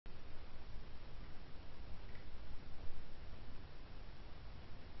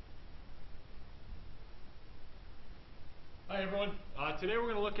everyone. Today we're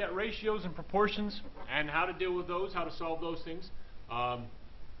going to look at ratios and proportions and how to deal with those, how to solve those things. Now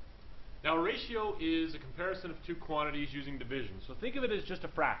a ratio is a comparison of two quantities using division. So think of it as just a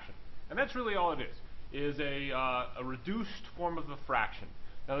fraction. And that's really all it is a reduced form of a fraction.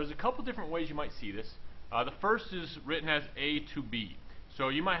 Now there's a couple different ways you might see this. The first is written as A to B. So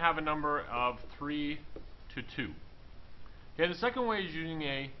you might have a number of 3 to 2. Okay, the second way is using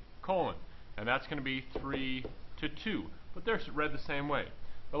a colon, and that's going to be 3 to 2, but they're read the same way.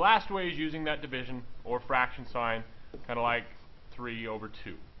 The last way is using that division or fraction sign, kind of like 3 over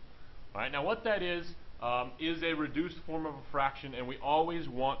 2. All right, now what that is a reduced form of a fraction, and we always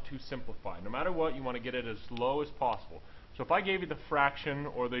want to simplify. No matter what, you want to get it as low as possible. So if I gave you the fraction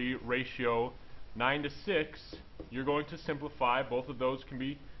or the ratio 9 to 6, you're going to simplify. Both of those can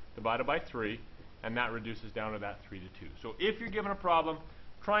be divided by 3, and that reduces down to that 3 to 2. So if you're given a problem,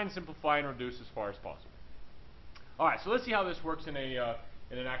 try and simplify and reduce as far as possible. Alright, so let's see how this works in an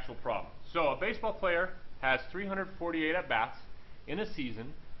actual problem. So a baseball player has 348 at-bats in a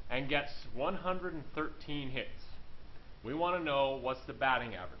season and gets 113 hits. We want to know what's the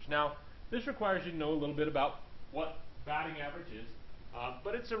batting average. Now, this requires you to know a little bit about what batting average is,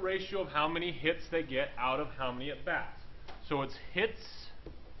 but it's a ratio of how many hits they get out of how many at-bats. So it's hits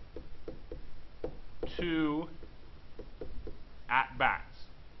to at-bats.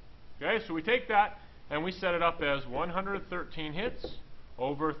 Okay, so we take that and we set it up as 113 hits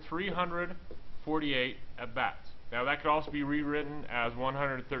over 348 at-bats. Now that could also be rewritten as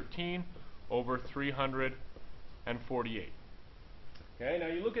 113 over 348. Okay, now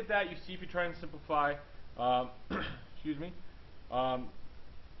you look at that, you see if you try and simplify, excuse me,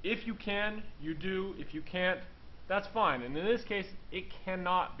 if you can, you do. If you can't, that's fine. And in this case, it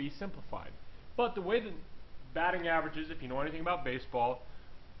cannot be simplified. But the way that batting averages, if you know anything about baseball,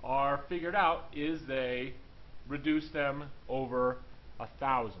 are figured out is they reduce them over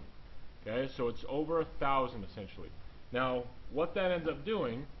 1,000. Okay, so it's over 1,000 essentially. Now, what that ends up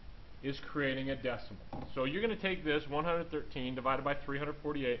doing is creating a decimal. So you're going to take this 113 divided by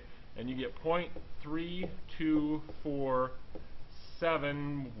 348, and you get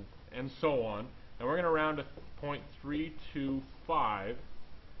 0.3247 and so on. And we're going to round to 0.325.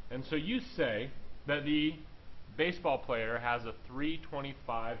 And so you say that the baseball player has a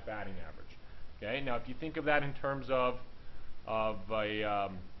 325 batting average. Okay, now if you think of that in terms of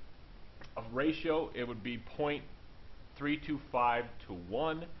ratio, it would be 0.325 to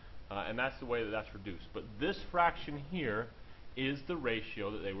 1, and that's the way that that's reduced. But this fraction here is the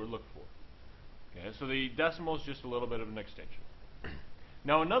ratio that they were looked for. Okay, so the decimal is just a little bit of an extension.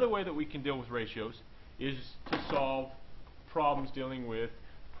 Now another way that we can deal with ratios is to solve problems dealing with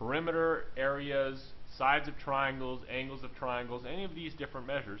perimeter, areas, sides of triangles, angles of triangles, any of these different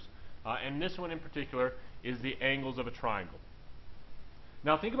measures. And this one in particular is the angles of a triangle.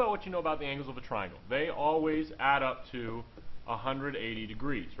 Now think about what you know about the angles of a triangle. They always add up to 180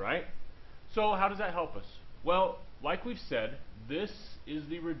 degrees, right? So how does that help us? Well, like we've said, this is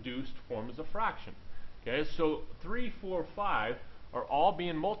the reduced form as a fraction. Okay, so 3, 4, 5 are all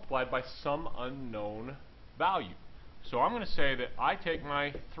being multiplied by some unknown value. So I'm going to say that I take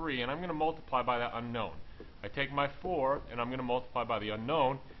my 3 and I'm going to multiply by that unknown. I take my 4 and I'm going to multiply by the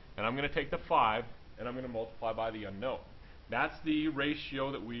unknown, and I'm going to take the 5 and I'm going to multiply by the unknown. That's the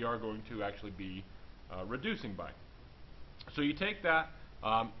ratio that we are going to actually be reducing by. So you take that,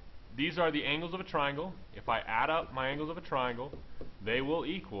 these are the angles of a triangle. If I add up my angles of a triangle, they will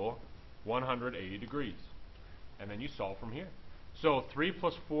equal 180 degrees. And then you solve from here. So 3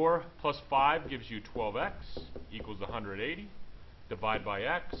 plus 4 plus 5 gives you 12x equals 180. Divide by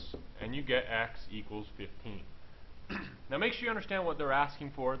x, and you get x equals 15. Now make sure you understand what they're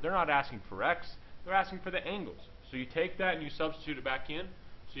asking for. They're not asking for x, they're asking for the angles. So you take that and you substitute it back in.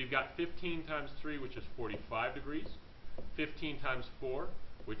 So you've got 15 times 3, which is 45 degrees. 15 times 4,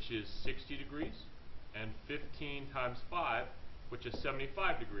 which is 60 degrees. And 15 times 5, which is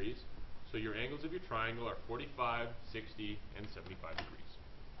 75 degrees. So your angles of your triangle are 45, 60, and 75 degrees.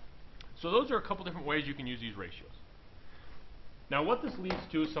 So those are a couple different ways you can use these ratios. Now what this leads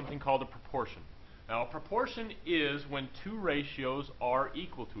to is something called a proportion. Now a proportion is when two ratios are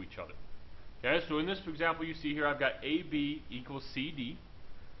equal to each other. Okay, so in this example you see here I've got AB equals CD.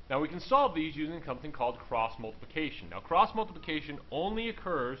 Now we can solve these using something called cross multiplication. Now cross multiplication only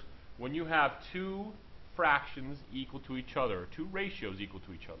occurs when you have two fractions equal to each other, or two ratios equal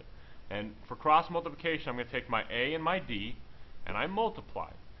to each other. And for cross multiplication, I'm going to take my A and my D, and I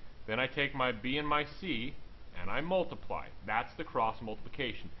multiply. Then I take my B and my C, and I multiply. That's the cross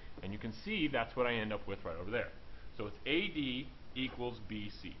multiplication. And you can see that's what I end up with right over there. So it's AD equals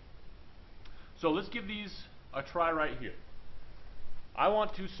BC. So let's give these a try right here. I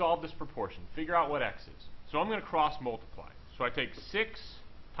want to solve this proportion, figure out what x is. So I'm going to cross multiply. So I take 6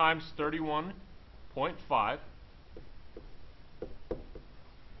 times 31.5,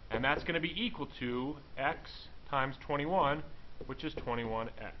 and that's going to be equal to x times 21, which is 21x.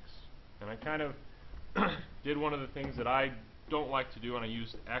 And I kind of did one of the things that I don't like to do, and I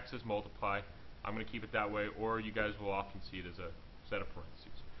used x as multiply. I'm going to keep it that way, or you guys will often see it as a set of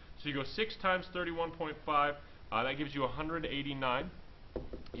parentheses. So you go 6 times 31.5, that gives you 189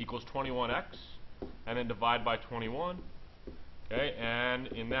 equals 21x, and then divide by 21. Okay, and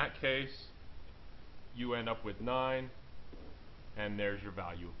in that case, you end up with 9, and there's your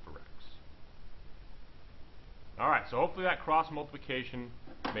value for x. Alright, so hopefully that cross multiplication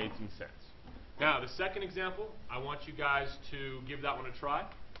made some sense. Now, the second example, I want you guys to give that one a try,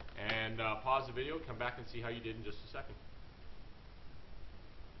 and pause the video, come back and see how you did in just a second.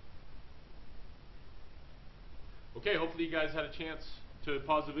 Okay, hopefully you guys had a chance to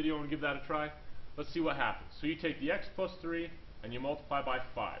pause the video and give that a try. Let's see what happens. So you take the x plus 3 and you multiply by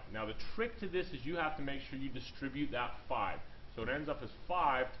 5. Now the trick to this is you have to make sure you distribute that 5. So it ends up as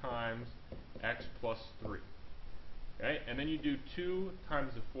 5 times x plus 3. Okay, and then you do 2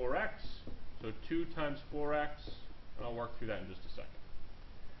 times the 4x. So 2 times 4x, and I'll work through that in just a second.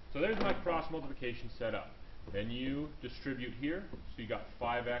 So there's my cross multiplication set up. Then you distribute here, so you got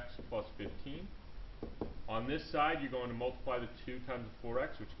 5x plus 15. On this side, you're going to multiply the 2 times the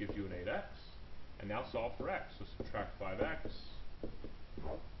 4x, which gives you an 8x. And now solve for x. So subtract 5x.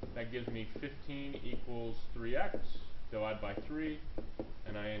 That gives me 15 equals 3x. Divide by 3.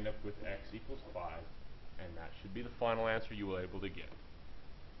 And I end up with x equals 5. And that should be the final answer you were able to get.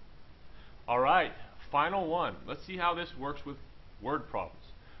 Alright, final one. Let's see how this works with word problems.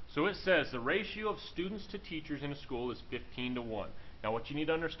 So it says the ratio of students to teachers in a school is 15 to 1. Now what you need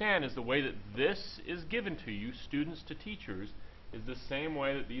to understand is the way that this is given to you, students to teachers, is the same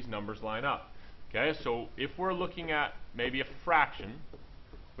way that these numbers line up. Okay, so if we're looking at maybe a fraction,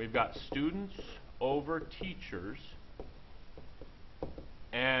 we've got students over teachers,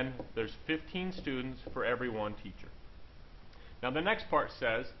 and there's 15 students for every one teacher. Now the next part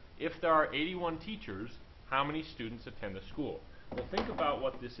says, if there are 81 teachers, how many students attend the school? Well, think about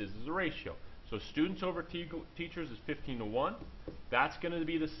what this is as a ratio. So students over teachers is 15 to 1. That's going to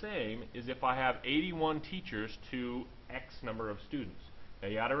be the same as if I have 81 teachers to X number of students. Now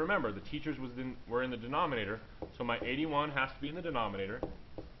you got to remember, the teachers were in the denominator, so my 81 has to be in the denominator.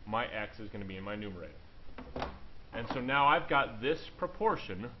 My X is going to be in my numerator. And so now I've got this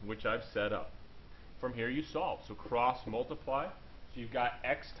proportion, which I've set up. From here you solve. So cross multiply. So you've got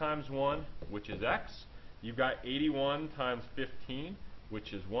X times 1, which is X. You've got 81 times 15,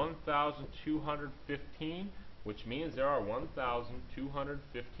 which is 1,215, which means there are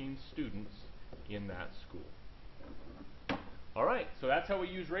 1,215 students in that school. Alright, so that's how we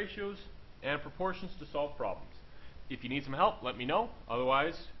use ratios and proportions to solve problems. If you need some help, let me know.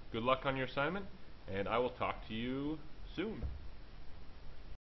 Otherwise, good luck on your assignment, and I will talk to you soon.